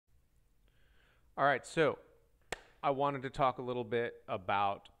All right, so I wanted to talk a little bit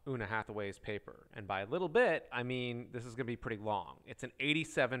about Oona Hathaway's paper. And by a little bit, I mean this is going to be pretty long. It's an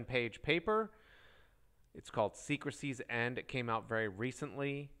 87-page paper. It's called Secrecy's End. It came out very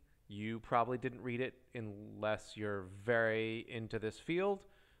recently. You probably didn't read it unless you're very into this field,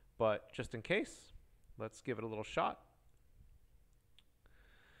 but just in case, let's give it a little shot.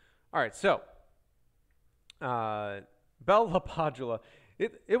 All right, so Bell LaPadula,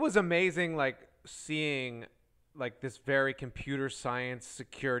 it was amazing, like seeing like this very computer science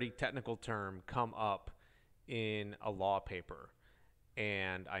security technical term come up in a law paper,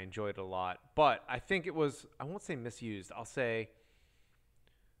 and I enjoyed it a lot. But I think it was, I won't say misused, I'll say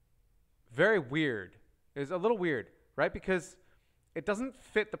very weird. It was a little weird, right? Because it doesn't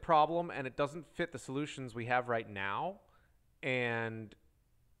fit the problem and it doesn't fit the solutions we have right now. And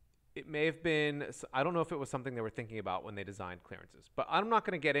it may have been, I don't know if it was something they were thinking about when they designed clearances, but I'm not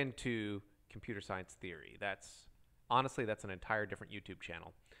going to get into computer science theory. That's honestly, that's an entire different YouTube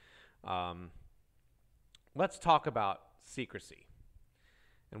channel. Let's talk about secrecy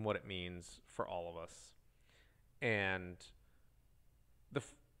and what it means for all of us. And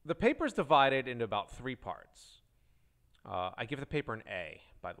the paper is divided into about 3 parts. I give the paper an A,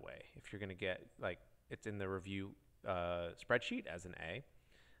 by the way. If you're going to get, like, it's in the review spreadsheet as an A,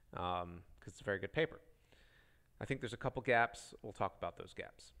 because it's a very good paper. I think there's a couple gaps. We'll talk about those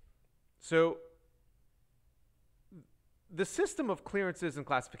gaps. So the system of clearances and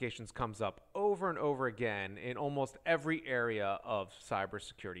classifications comes up over and over again in almost every area of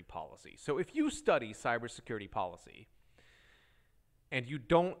cybersecurity policy. So if you study cybersecurity policy and you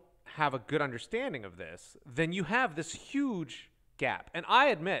don't have a good understanding of this, then you have this huge gap. And I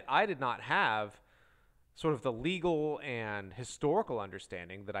admit, I did not have sort of the legal and historical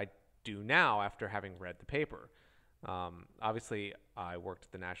understanding that I do now after having read the paper. Obviously, I worked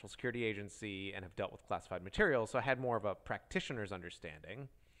at the National Security Agency and have dealt with classified materials, so I had more of a practitioner's understanding.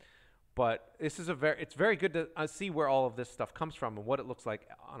 But this is it's very good to see where all of this stuff comes from and what it looks like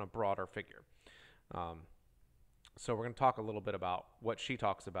on a broader figure. So we're going to talk a little bit about what she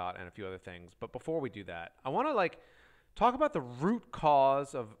talks about and a few other things. But before we do that, I want to talk about the root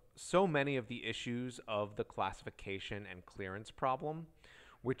cause of so many of the issues of the classification and clearance problem,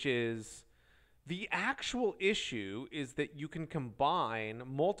 which is the actual issue is that you can combine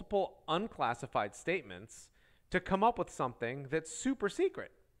multiple unclassified statements to come up with something that's super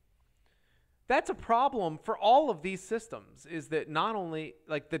secret. That's a problem for all of these systems, is that not only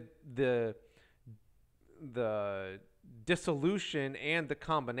like the dissolution and the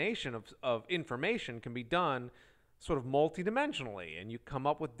combination of information can be done sort of multidimensionally, and you come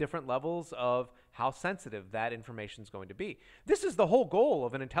up with different levels of how sensitive that information is going to be. This is the whole goal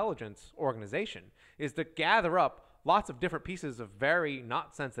of an intelligence organization, is to gather up lots of different pieces of very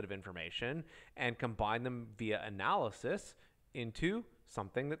not sensitive information and combine them via analysis into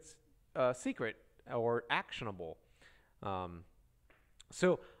something that's secret or actionable.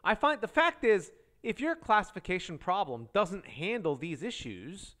 So I find the fact is, if your classification problem doesn't handle these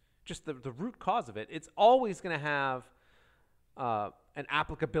issues, just the root cause of it, it's always going to have an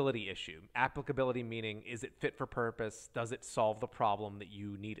applicability issue. Applicability meaning, is it fit for purpose? Does it solve the problem that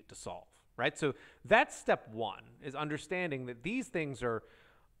you need it to solve? Right? So that's step 1, is understanding that these things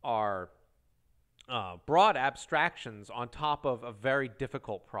are broad abstractions on top of a very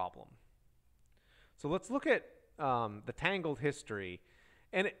difficult problem. So let's look at the tangled history.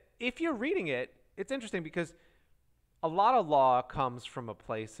 And if you're reading it, it's interesting because a lot of law comes from a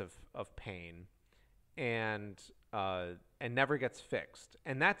place of pain and never gets fixed.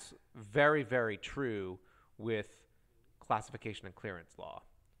 And that's very, very true with classification and clearance law.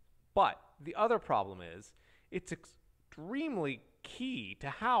 But the other problem is it's extremely key to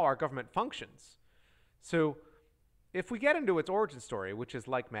how our government functions. So if we get into its origin story, which is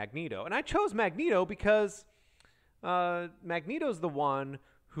like Magneto, and I chose Magneto because Magneto's the one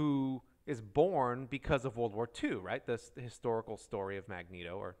who is born because of World War II, right? The historical story of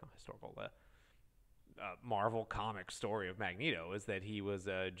Magneto, or not historical, Marvel comic story of Magneto is that he was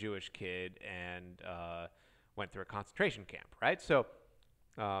a Jewish kid and went through a concentration camp, right? So,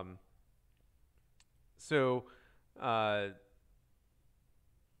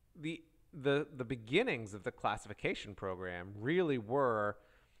 the beginnings of the classification program really were,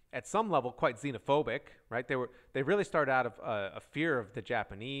 at some level, quite xenophobic, right? They really started out of a fear of the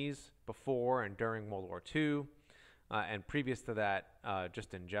Japanese before and during World War II, and previous to that,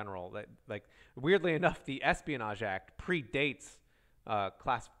 just in general. Like weirdly enough, the Espionage Act predates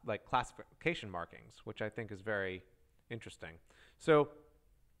classification markings, which I think is very interesting. So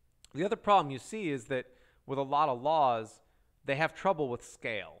the other problem you see is that with a lot of laws, they have trouble with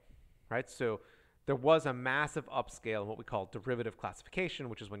scale, right? So there was a massive upscale in what we call derivative classification,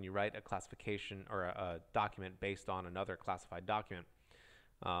 which is when you write a classification or a document based on another classified document.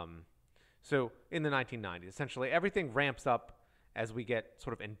 So in the 1990s, essentially everything ramps up as we get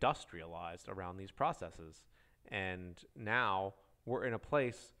sort of industrialized around these processes. And now we're in a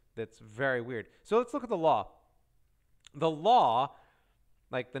place that's very weird. So let's look at the law. The law,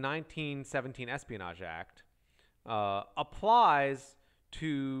 like the 1917 Espionage Act, applies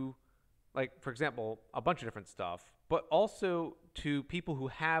to, like, for example, a bunch of different stuff, but also to people who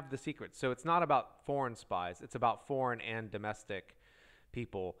have the secrets. So it's not about foreign spies. It's about foreign and domestic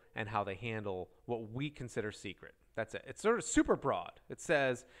people and how they handle what we consider secret. That's it. It's sort of super broad. It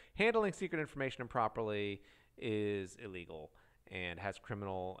says handling secret information improperly is illegal and has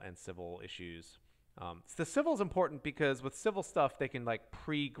criminal and civil issues. The civil is important because with civil stuff, they can like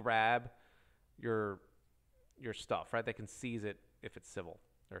pre-grab your stuff, right? They can seize it if it's civil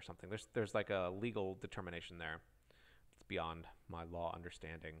or something. There's like a legal determination there. It's beyond my law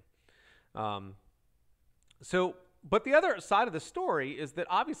understanding. But the other side of the story is that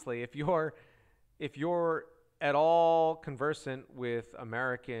obviously if you're at all conversant with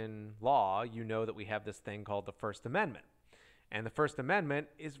American law, you know that we have this thing called the First Amendment. And the First Amendment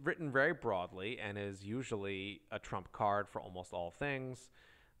is written very broadly and is usually a trump card for almost all things.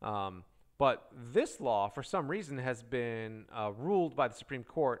 But this law, for some reason, has been ruled by the Supreme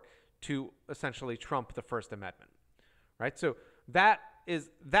Court to essentially trump the First Amendment, right? So that is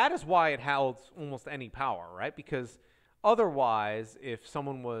why it holds almost any power, right? Because otherwise, if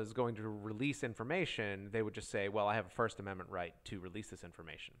someone was going to release information, they would just say, well, I have a First Amendment right to release this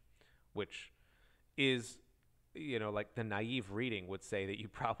information, which is, like the naive reading would say that you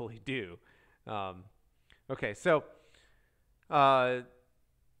probably do. Okay, so the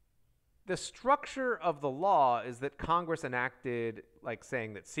structure of the law is that Congress enacted, like,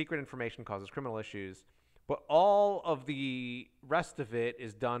 saying that secret information causes criminal issues, but all of the rest of it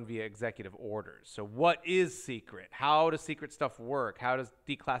is done via executive orders. So what is secret? How does secret stuff work? How does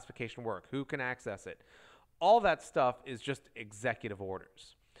declassification work? Who can access it? All that stuff is just executive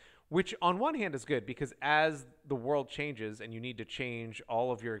orders, which on one hand is good because as the world changes and you need to change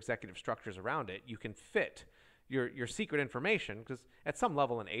all of your executive structures around it, you can fit your secret information, because at some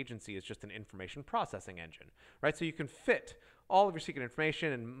level an agency is just an information processing engine, right? So you can fit all of your secret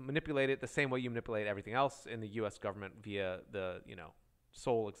information and manipulate it the same way you manipulate everything else in the U.S. government via the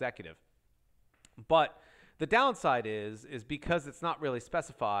sole executive. But the downside is because it's not really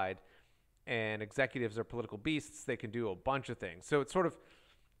specified and executives are political beasts, they can do a bunch of things. So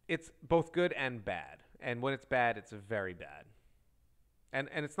it's both good and bad. And when it's bad, it's very bad. And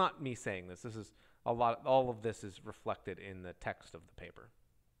it's not me saying this. This is all of this is reflected in the text of the paper.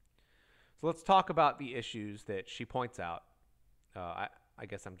 So let's talk about the issues that she points out. I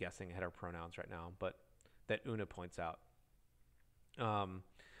guess I'm guessing heteropronouns right now, but that Oona points out.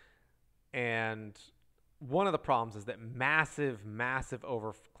 And one of the problems is that massive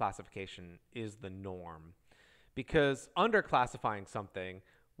overclassification is the norm, because underclassifying something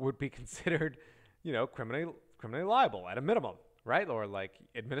would be considered, criminally liable at a minimum, right? Or like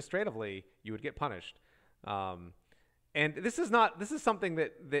administratively, you would get punished. And this is something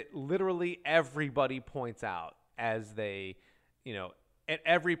that literally everybody points out as they, at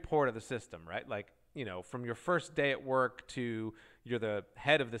every port of the system, right? Like, from your first day at work to you're the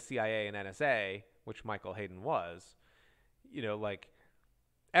head of the CIA and NSA, which Michael Hayden was, like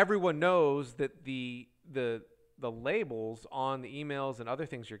everyone knows that the labels on the emails and other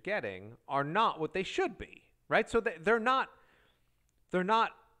things you're getting are not what they should be, right? So they're not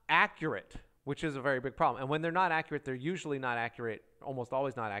accurate, which is a very big problem. And when they're not accurate, they're usually not accurate, almost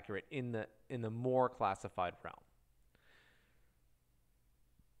always not accurate in the more classified realm.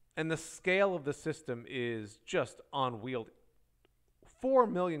 And the scale of the system is just unwieldy. 4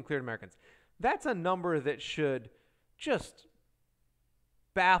 million cleared Americans. That's a number that should just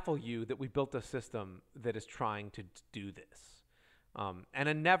baffle you that we built a system that is trying to do this. And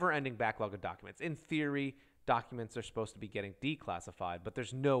a never-ending backlog of documents. In theory, documents are supposed to be getting declassified, but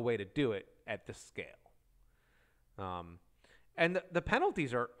there's no way to do it at this scale. And the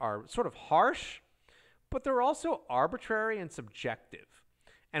penalties are sort of harsh, but they're also arbitrary and subjective.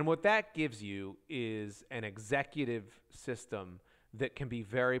 And what that gives you is an executive system that can be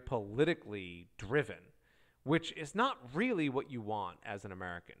very politically driven, which is not really what you want as an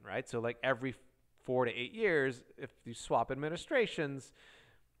American, right? So like every 4 to 8 years, if you swap administrations,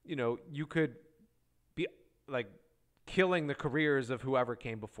 you could be like killing the careers of whoever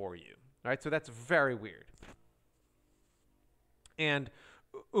came before you, right? So that's very weird. And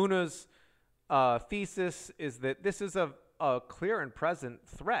Oona's thesis is that this is a a clear and present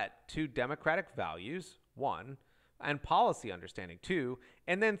threat to democratic values, one, and policy understanding, two,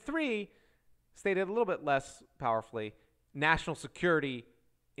 and then three, stated a little bit less powerfully, national security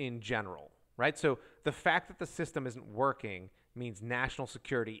in general, right? So the fact that the system isn't working means national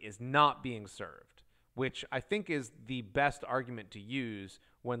security is not being served, which I think is the best argument to use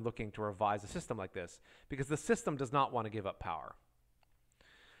when looking to revise a system like this, because the system does not want to give up power.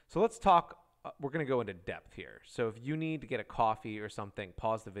 So let's talk, we're going to go into depth here. So if you need to get a coffee or something,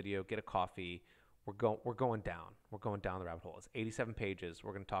 pause the video, get a coffee. We're going down. We're going down the rabbit hole. It's 87 pages.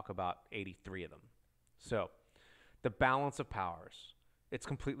 We're going to talk about 83 of them. So the balance of powers, it's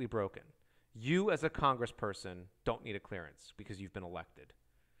completely broken. You as a congressperson don't need a clearance because you've been elected.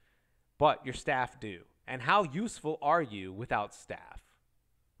 But your staff do. And how useful are you without staff?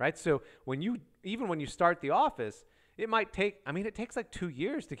 Right? So even when you start the office, it might take, it takes like 2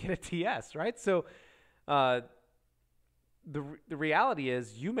 years to get a TS, right? So the reality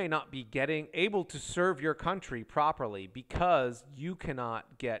is you may not be able to serve your country properly because you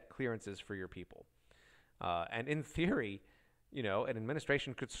cannot get clearances for your people. And in theory, an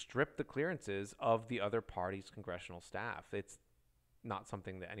administration could strip the clearances of the other party's congressional staff. It's not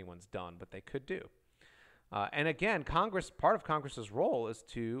something that anyone's done, but they could do. And again, part of Congress's role is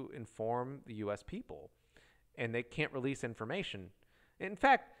to inform the U.S. people, and they can't release information. In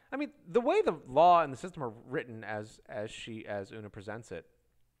fact, the way the law and the system are written as Oona presents it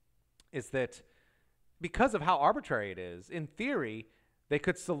is that because of how arbitrary it is, in theory, they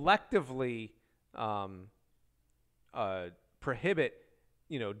could selectively prohibit,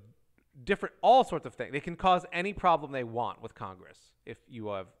 all sorts of things. They can cause any problem they want with Congress if you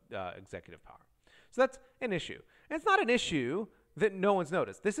have executive power. So that's an issue. And it's not an issue that no one's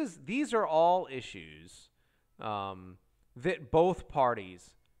noticed. These are all issues that both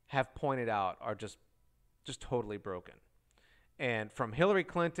parties have pointed out are just totally broken. And from Hillary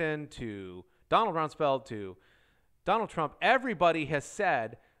Clinton to Donald Rumsfeld to Donald Trump, everybody has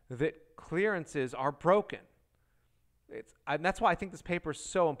said that clearances are broken. And that's why I think this paper is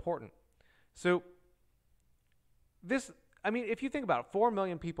so important. So if you think about it, 4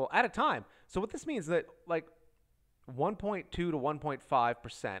 million people at a time. So what this means is that like 1.2 to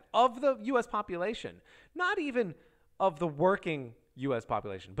 1.5% of the U.S. population, not even of the working U.S.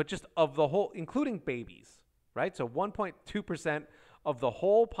 population, but just of the whole, including babies, right? So 1.2% of the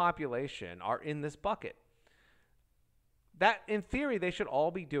whole population are in this bucket. That, in theory, they should all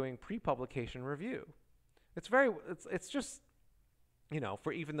be doing pre-publication review. It's just,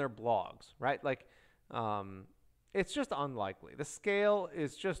 for even their blogs, right? Like, it's just unlikely. The scale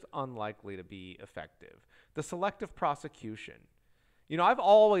is just unlikely to be effective. The selective prosecution, I've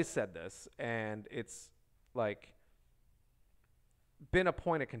always said this, and it's like been a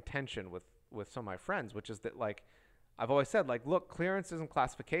point of contention with some of my friends, which is that like I've always said, like, look, clearances and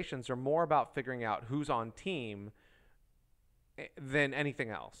classifications are more about figuring out who's on team than anything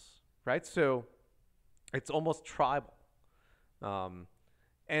else, right? So it's almost tribal, and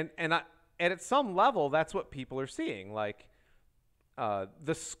at some level, that's what people are seeing. Like,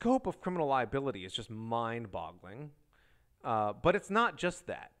 the scope of criminal liability is just mind-boggling. But it's not just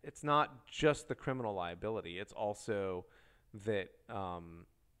that. It's not just the criminal liability. It's also that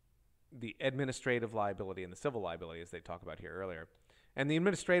the administrative liability and the civil liability, as they talk about here earlier. And the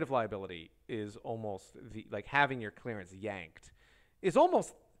administrative liability is almost like having your clearance yanked is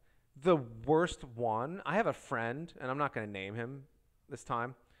almost the worst one. I have a friend, and I'm not going to name him this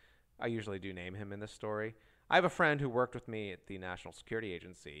time. I usually do name him in this story. I have a friend who worked with me at the National Security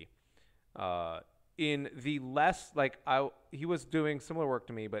Agency. In the less, he was doing similar work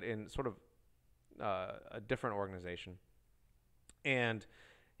to me, but in sort of a different organization. And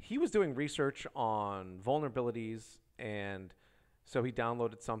he was doing research on vulnerabilities, and so he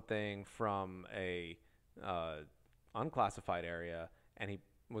downloaded something from a unclassified area, and he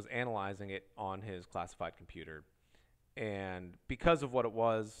was analyzing it on his classified computer. And because of what it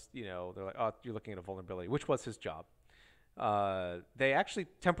was, they're like, oh, you're looking at a vulnerability, which was his job. They actually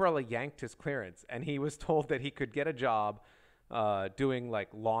temporarily yanked his clearance, and he was told that he could get a job doing like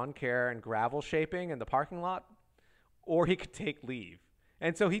lawn care and gravel shaping in the parking lot, or he could take leave.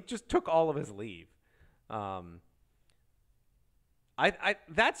 And so he just took all of his leave. That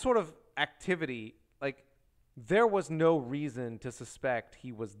sort of activity, like, there was no reason to suspect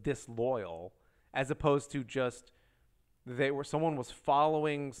he was disloyal, as opposed to just someone was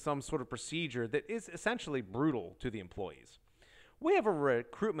following some sort of procedure that is essentially brutal to the employees. We have a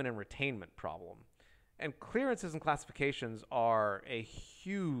recruitment and retainment problem, and clearances and classifications are a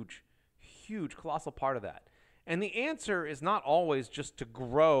huge, colossal part of that. And the answer is not always just to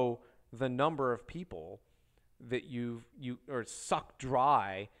grow the number of people that you or suck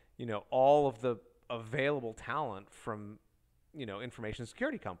dry, all of the available talent from, information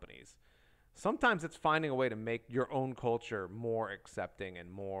security companies. Sometimes it's finding a way to make your own culture more accepting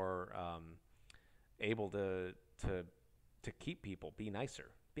and more able to keep people being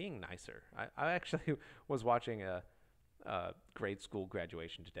nicer. I actually was watching a grade school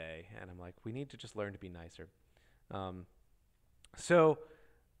graduation today, and I'm like, we need to just learn to be nicer. So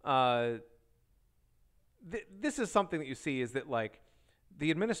this is something that you see, is that like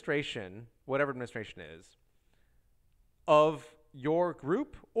the administration, whatever administration is, of your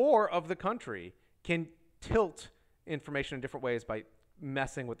group or of the country, can tilt information in different ways by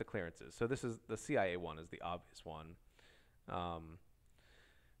messing with the clearances. So this is the CIA one, is the obvious one.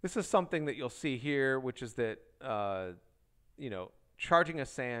 This is something that you'll see here, which is that charging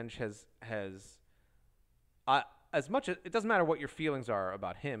Assange has as much as it doesn't matter what your feelings are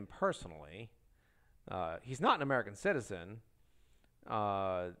about him personally. He's not an American citizen.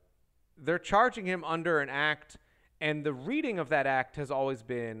 They're charging him under an act, and the reading of that act has always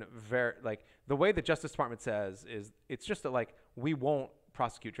been very, like, the way the Justice Department says is it's just that, like, we won't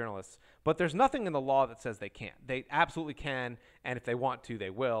prosecute journalists, but there's nothing in the law that says they can't. They absolutely can, and if they want to,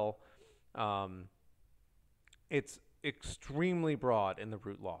 they will. It's extremely broad in the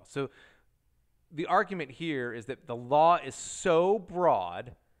root law. So the argument here is that the law is so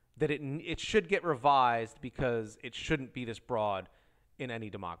broad that it should get revised, because it shouldn't be this broad in any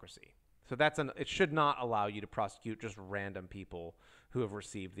democracy. So it should not allow you to prosecute just random people who have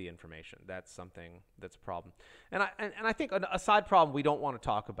received the information. That's something that's a problem. And I think a side problem we don't want to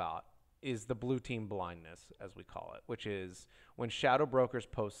talk about is the blue team blindness, as we call it, which is when shadow brokers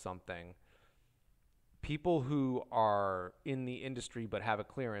post something, people who are in the industry but have a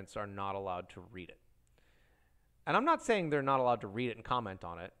clearance are not allowed to read it. And I'm not saying they're not allowed to read it and comment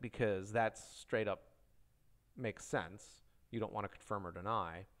on it, because that's straight up makes sense. You don't want to confirm or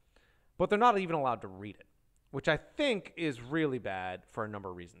deny. But they're not even allowed to read it, which I think is really bad for a number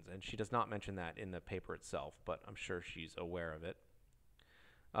of reasons. And she does not mention that in the paper itself, but I'm sure she's aware of it.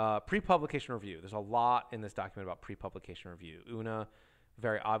 Pre-publication review. There's a lot in this document about pre-publication review. Oona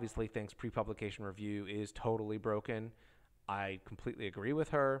very obviously thinks pre-publication review is totally broken. I completely agree with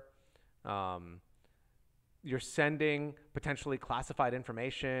her. You're sending potentially classified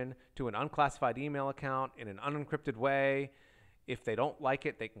information to an unclassified email account in an unencrypted way. If they don't like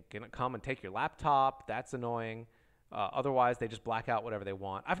it, they can come and take your laptop. That's annoying. Otherwise, they just black out whatever they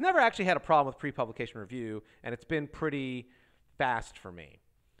want. I've never actually had a problem with pre-publication review, and it's been pretty fast for me.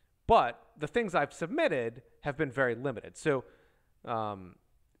 But the things I've submitted have been very limited. So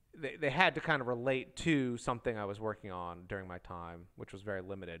they had to kind of relate to something I was working on during my time, which was very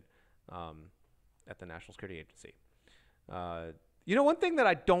limited at the National Security Agency. One thing that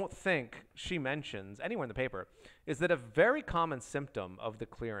I don't think she mentions anywhere in the paper is that a very common symptom of the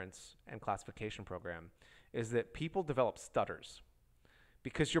clearance and classification program is that people develop stutters,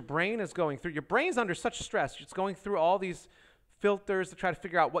 because your brain's under such stress. It's going through all these filters to try to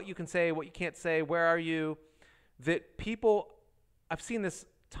figure out what you can say, what you can't say, where are you, that people, I've seen this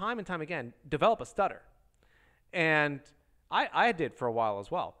time and time again, develop a stutter. And I did for a while as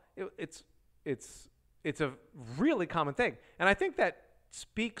well. It's a really common thing. And I think that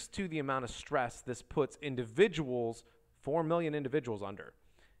speaks to the amount of stress this puts individuals, 4 million individuals, under,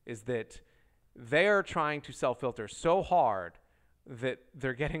 is that they're trying to self-filter so hard that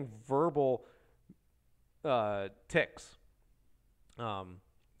they're getting verbal tics.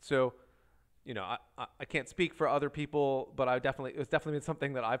 So, I can't speak for other people, but it was definitely been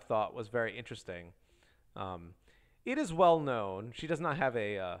something that I've thought was very interesting. It is well known. She does not have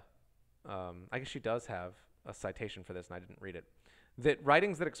I guess she does have a citation for this, and I didn't read it, that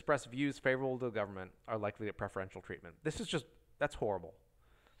writings that express views favorable to the government are likely to get preferential treatment. That's horrible.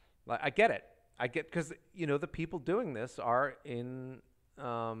 Like, I get it. Because, the people doing this are in,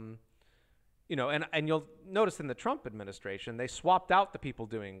 and you'll notice in the Trump administration, they swapped out the people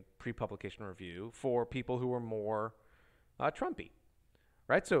doing pre-publication review for people who were more Trumpy,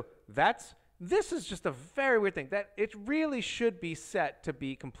 right? So this is just a very weird thing, that it really should be set to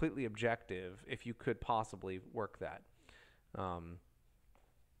be completely objective if you could possibly work that.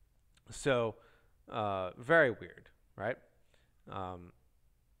 Very weird, right?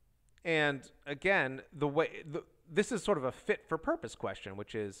 And again, this is sort of a fit for purpose question,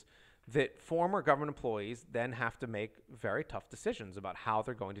 which is that former government employees then have to make very tough decisions about how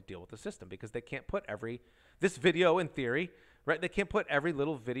they're going to deal with the system, because they can't put this video in theory, right? They can't put every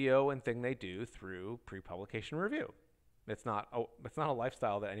little video and thing they do through pre-publication review. It's not a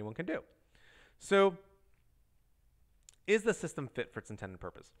lifestyle that anyone can do. So is the system fit for its intended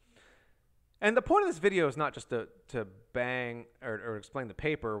purpose? And the point of this video is not just to bang or explain the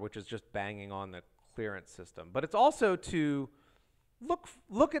paper, which is just banging on the clearance system, but it's also to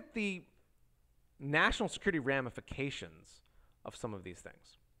look at the national security ramifications of some of these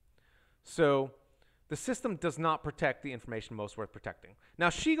things. So the system does not protect the information most worth protecting. Now,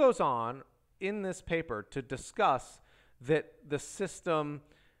 she goes on in this paper to discuss that the system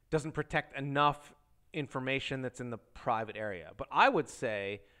doesn't protect enough information that's in the private area. But I would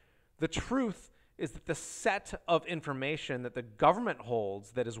say the truth is that the set of information that the government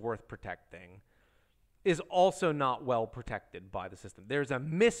holds that is worth protecting is also not well protected by the system. There's a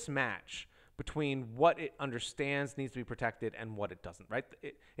mismatch between what it understands needs to be protected and what it doesn't, right?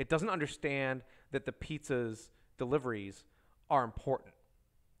 It doesn't understand that the pizza's deliveries are important,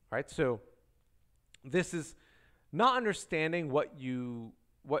 right? So this is not understanding what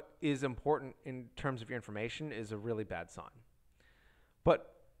is important in terms of your information is a really bad sign.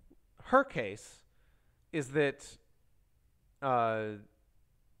 But her case is that the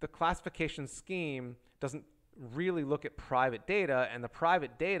classification scheme doesn't really look at private data, and the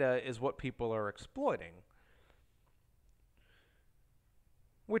private data is what people are exploiting.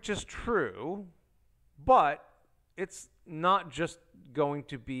 Which is true, but it's not just going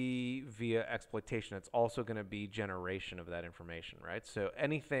to be via exploitation. It's also going to be generation of that information, right? So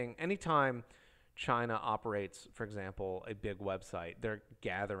anytime China operates, for example, a big website, they're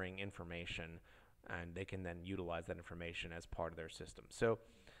gathering information, and they can then utilize that information as part of their system. So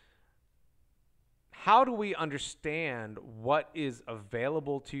how do we understand what is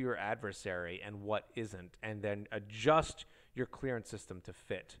available to your adversary and what isn't, and then adjust your clearance system to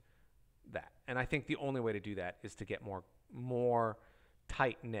fit that? And I think the only way to do that is to get more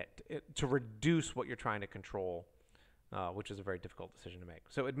tight-knit, to reduce what you're trying to control, which is a very difficult decision to make.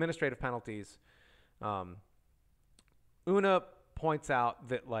 So administrative penalties. Oona points out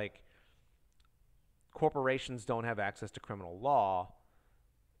that, like, corporations don't have access to criminal law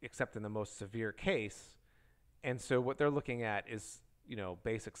except in the most severe case. And so what they're looking at is,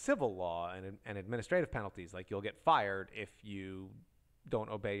 basic civil law and administrative penalties. Like, you'll get fired if you don't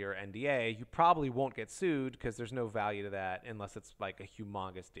obey your NDA. You probably won't get sued because there's no value to that unless it's like a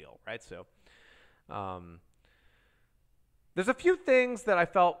humongous deal, right? So there's a few things that I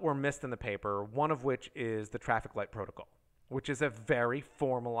felt were missed in the paper, one of which is the traffic light protocol, which is a very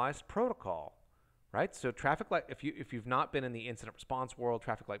formalized protocol. Right? So traffic light, if you've not been in the incident response world,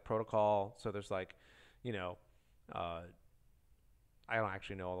 traffic light protocol, so there's like, I don't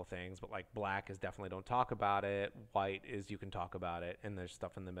actually know all the things, but like black is definitely don't talk about it. White is you can talk about it. And there's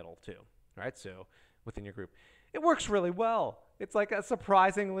stuff in the middle too. Right? So within your group, it works really well. It's like a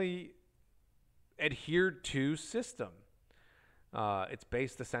surprisingly adhered to system. It's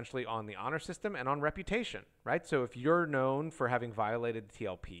based essentially on the honor system and on reputation, right? So if you're known for having violated the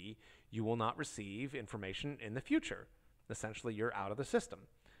TLP, you will not receive information in the future. Essentially, you're out of the system.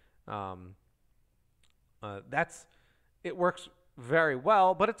 It works very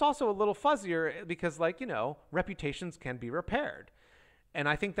well, but it's also a little fuzzier because, reputations can be repaired. And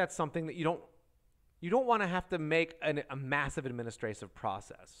I think that's something that you don't want to have to make a massive administrative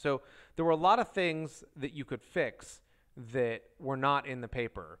process. So there were a lot of things that you could fix that were not in the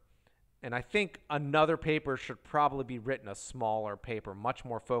paper. And I think another paper should probably be written, a smaller paper, much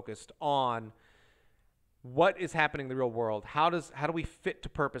more focused on what is happening in the real world. How do we fit to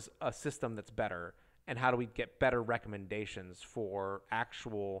purpose a system that's better, and how do we get better recommendations for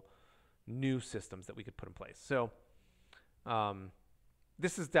actual new systems that we could put in place? So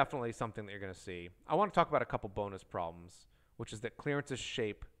this is definitely something that you're going to see. I want to talk about a couple bonus problems, which is that clearances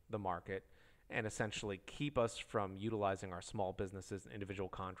shape the market and essentially keep us from utilizing our small businesses and individual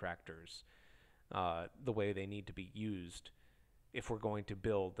contractors the way they need to be used if we're going to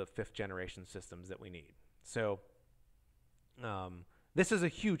build the 5th generation systems that we need. So this is a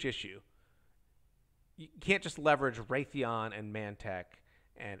huge issue. You can't just leverage Raytheon and Mantech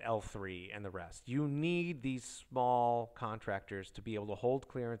and L3 and the rest. You need these small contractors to be able to hold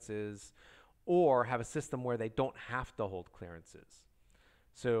clearances or have a system where they don't have to hold clearances.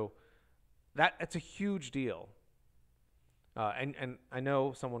 So that's a huge deal. And I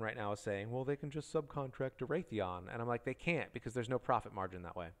know someone right now is saying, well, they can just subcontract to Raytheon. And I'm like, they can't, because there's no profit margin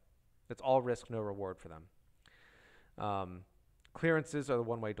that way. It's all risk, no reward for them. Clearances are the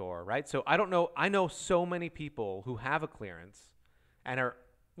one-way door, right? So I don't know. I know so many people who have a clearance and are,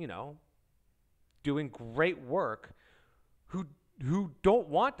 doing great work who don't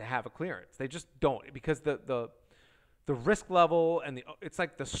want to have a clearance. They just don't, because the risk level and it's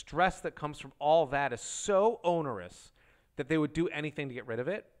like the stress that comes from all that is so onerous that they would do anything to get rid of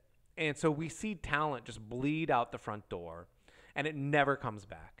it. And so we see talent just bleed out the front door, and it never comes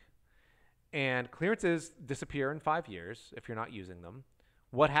back. And clearances disappear in 5 years if you're not using them.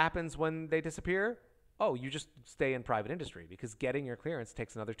 What happens when they disappear? Oh, you just stay in private industry because getting your clearance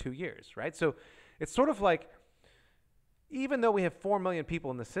takes another 2 years, right? So it's sort of like, even though we have 4 million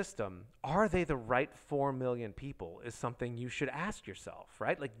people in the system, are they the right 4 million people is something you should ask yourself,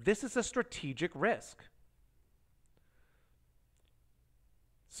 right? Like, this is a strategic risk.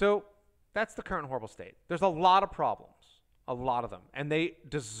 So that's the current horrible state. There's a lot of problems, a lot of them, and they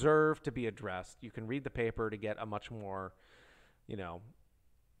deserve to be addressed. You can read the paper to get a much more,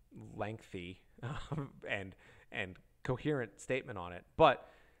 lengthy and coherent statement on it, but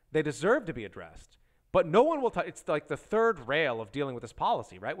they deserve to be addressed. But no one will it's like the third rail of dealing with this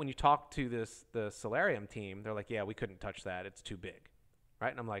policy, right? When you talk to the Solarium team, they're like, yeah, we couldn't touch that. It's too big,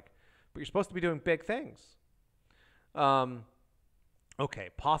 right? And I'm like, but you're supposed to be doing big things. Okay,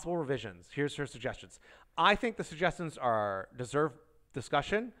 possible revisions. Here's her suggestions. I think the suggestions deserve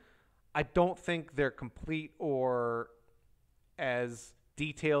discussion. I don't think they're complete or as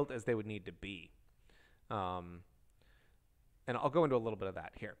detailed as they would need to be. And I'll go into a little bit of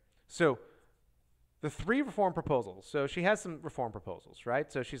that here. So the 3 reform proposals. So she has some reform proposals,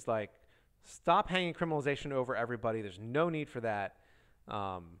 right? So she's like, stop hanging criminalization over everybody. There's no need for that.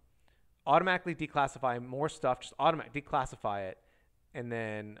 Automatically declassify more stuff. Just automatically declassify it. And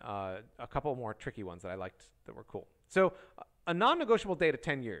then a couple more tricky ones that I liked that were cool. So a non-negotiable date of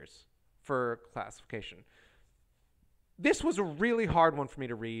 10 years for classification. This was a really hard one for me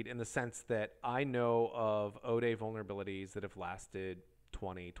to read in the sense that I know of ODE vulnerabilities that have lasted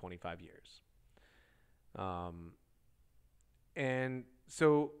 20, 25 years. And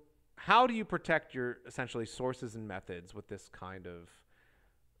so how do you protect your essentially sources and methods with this kind of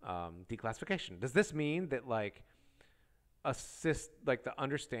declassification? Does this mean that like the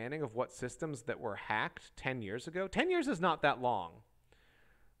understanding of what systems that were hacked 10 years ago? 10 years is not that long.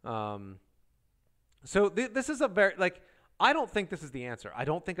 So this is a very, I don't think this is the answer. I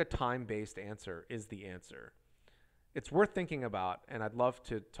don't think a time-based answer is the answer. It's worth thinking about, and I'd love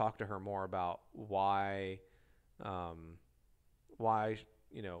to talk to her more about why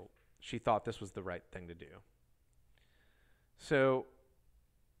she thought this was the right thing to do. So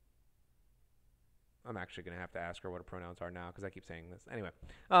I'm actually going to have to ask her what her pronouns are now because I keep saying this. Anyway,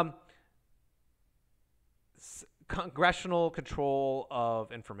 congressional control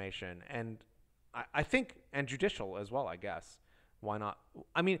of information, and I think, and judicial as well, I guess. Why not?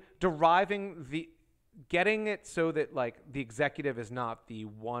 I mean, getting it so that like the executive is not the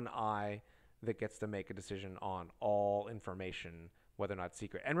one eye that gets to make a decision on all information, whether or not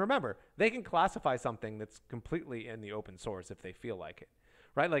secret. And remember, they can classify something that's completely in the open source if they feel like it,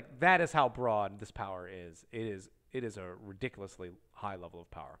 right? Like that is how broad this power is. It is a ridiculously high level of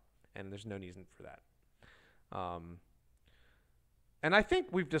power, and there's no reason for that. And I think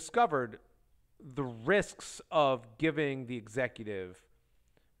we've discovered the risks of giving the executive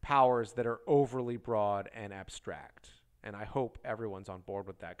powers that are overly broad and abstract. And I hope everyone's on board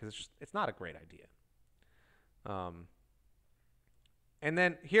with that because it's not a great idea. And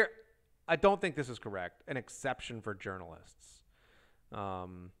then here, I don't think this is correct, an exception for journalists.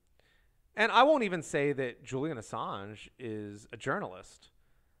 And I won't even say that Julian Assange is a journalist.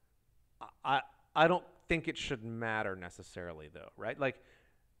 I don't think it should matter necessarily, though, right? Like,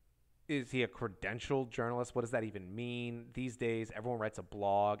 is he a credentialed journalist? What does that even mean? These days, everyone writes a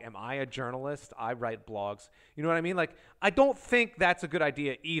blog. Am I a journalist? I write blogs. You know what I mean? Like, I don't think that's a good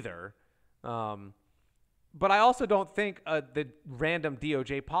idea either. But I also don't think the random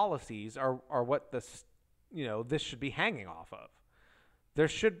DOJ policies are what this should be hanging off of. There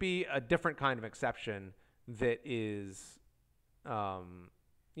should be a different kind of exception that is, a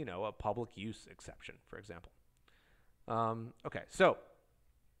public use exception, for example. Okay, so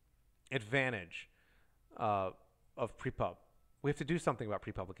advantage of pre-pub. We have to do something about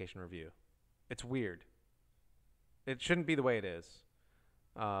pre-publication review. It's weird. It shouldn't be the way it is.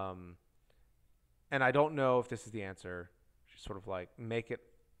 And I don't know if this is the answer. Just sort of like make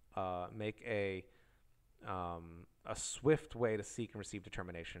a swift way to seek and receive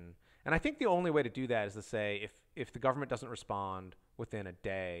determination. And I think the only way to do that is to say if the government doesn't respond within a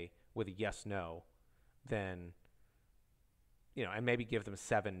day with a yes, no, then, and maybe give them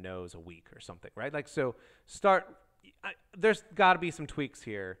 7 no's a week or something, right? Like, so there's got to be some tweaks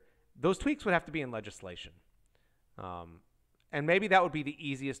here. Those tweaks would have to be in legislation. And maybe that would be the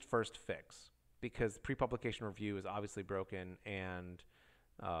easiest first fix because pre-publication review is obviously broken and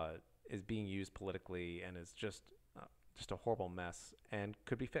is being used politically and is just a horrible mess and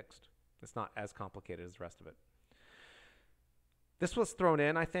could be fixed. It's not as complicated as the rest of it. This was thrown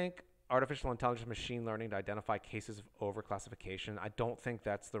in, I think. artificial intelligence machine learning to identify cases of overclassification. I don't think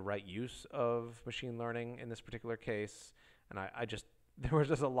that's the right use of machine learning in this particular case. And I just, there was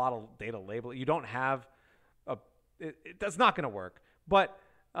just a lot of data labeling. You don't have that's not going to work. But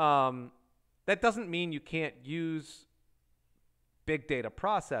that doesn't mean you can't use big data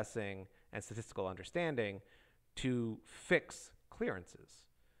processing and statistical understanding to fix clearances.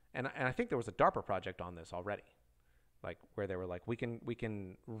 And I think there was a DARPA project on this already, like where they were like, we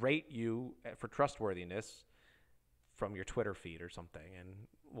can rate you for trustworthiness from your Twitter feed or something, and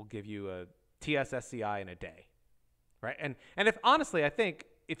we'll give you a TSSCI in a day, right? And if honestly, I think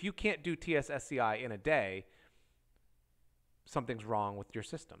if you can't do TSSCI in a day, something's wrong with your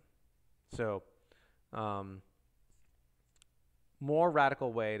system. So, more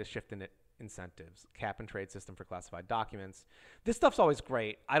radical way to shift in incentives, cap and trade system for classified documents. This stuff's always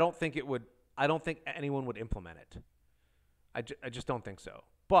great. I don't think anyone would implement it. I just don't think so.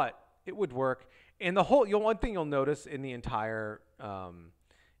 But it would work. And the whole, one thing you'll notice in the entire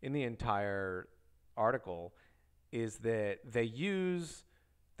article is that they use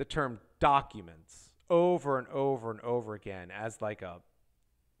the term documents over and over and over again as like a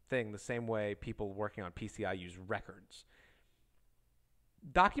thing, the same way people working on PCI use records.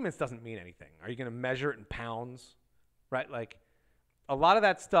 Documents doesn't mean anything. Are you going to measure it in pounds? Right? Like a lot of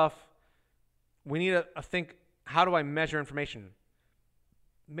that stuff, we need to think, how do I measure information?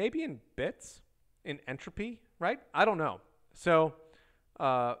 Maybe in bits, in entropy, right? I don't know. So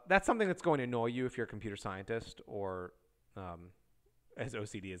that's something that's going to annoy you if you're a computer scientist or as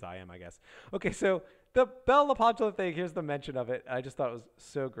OCD as I am, I guess. Okay, so the Bell LaPadula thing, here's the mention of it. I just thought it was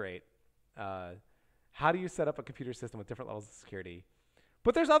so great. How do you set up a computer system with different levels of security?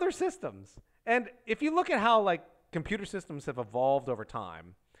 But there's other systems. And if you look at how like computer systems have evolved over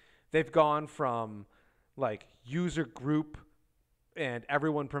time, they've gone from like user group and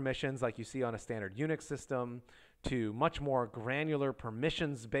everyone permissions like you see on a standard Unix system to much more granular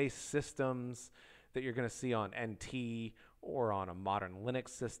permissions-based systems that you're going to see on NT or on a modern Linux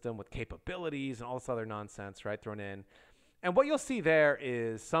system with capabilities and all this other nonsense, right, thrown in. And what you'll see there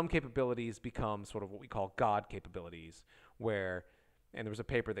is some capabilities become sort of what we call God capabilities, where, and there was a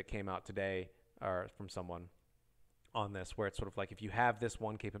paper that came out today from someone on this, where it's sort of like if you have this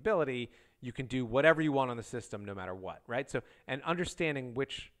one capability, you can do whatever you want on the system no matter what, right? So, and understanding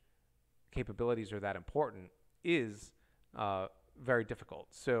which capabilities are that important is very difficult.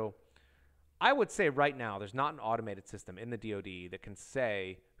 So I would say right now there's not an automated system in the DoD that can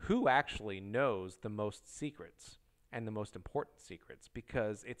say who actually knows the most secrets and the most important secrets,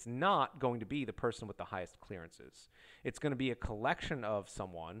 because it's not going to be the person with the highest clearances. It's going to be a collection of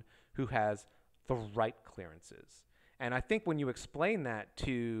someone who has the right clearances. And I think when you explain that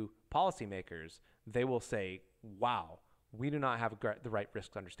to policymakers, they will say, wow, we do not have the right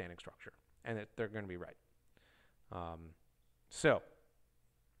risk understanding structure, and that they're going to be right. So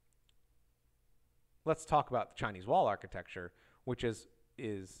let's talk about the Chinese wall architecture, which is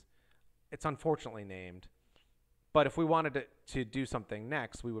it's unfortunately named. But if we wanted to do something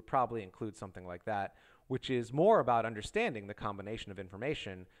next, we would probably include something like that, which is more about understanding the combination of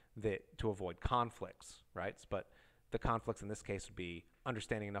information to avoid conflicts, right? But the conflicts in this case would be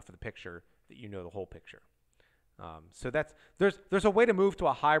understanding enough of the picture that you know the whole picture. So there's a way to move to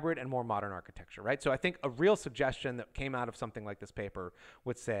a hybrid and more modern architecture, right? So I think a real suggestion that came out of something like this paper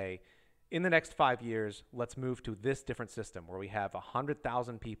would say, in the next 5 years, let's move to this different system where we have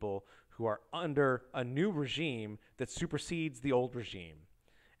 100,000 people who are under a new regime that supersedes the old regime.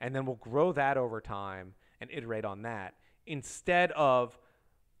 And then we'll grow that over time and iterate on that instead of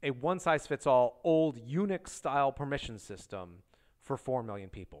a one-size-fits-all old Unix-style permission system for 4 million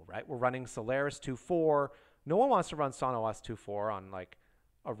people, right? We're running Solaris 2.4. No one wants to run SunOS 2.4 on like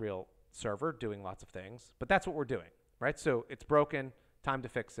a real server doing lots of things, but that's what we're doing, right? So it's broken, time to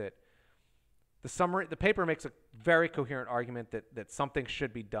fix it. The paper makes a very coherent argument that something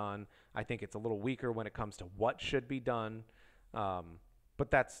should be done. I think it's a little weaker when it comes to what should be done, but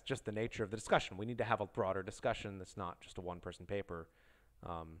that's just the nature of the discussion. We need to have a broader discussion that's not just a one-person paper,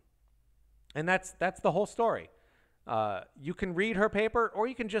 and that's the whole story. You can read her paper, or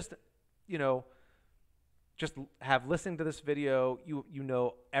you can just have listened to this video. You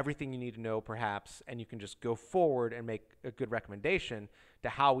know everything you need to know, perhaps, and you can just go forward and make a good recommendation to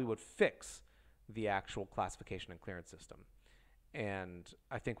how we would fix the actual classification and clearance system. And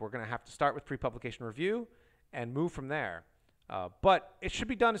I think we're going to have to start with pre-publication review and move from there. But it should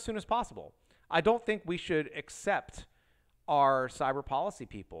be done as soon as possible. I don't think we should accept our cyber policy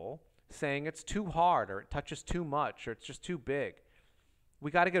people saying it's too hard or it touches too much or it's just too big.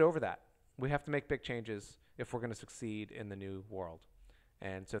 We got to get over that. We have to make big changes if we're going to succeed in the new world.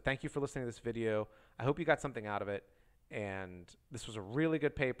 And so thank you for listening to this video. I hope you got something out of it. And this was a really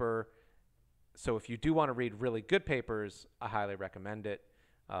good paper. So if you do want to read really good papers, I highly recommend it.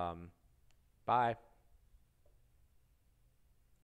 Bye.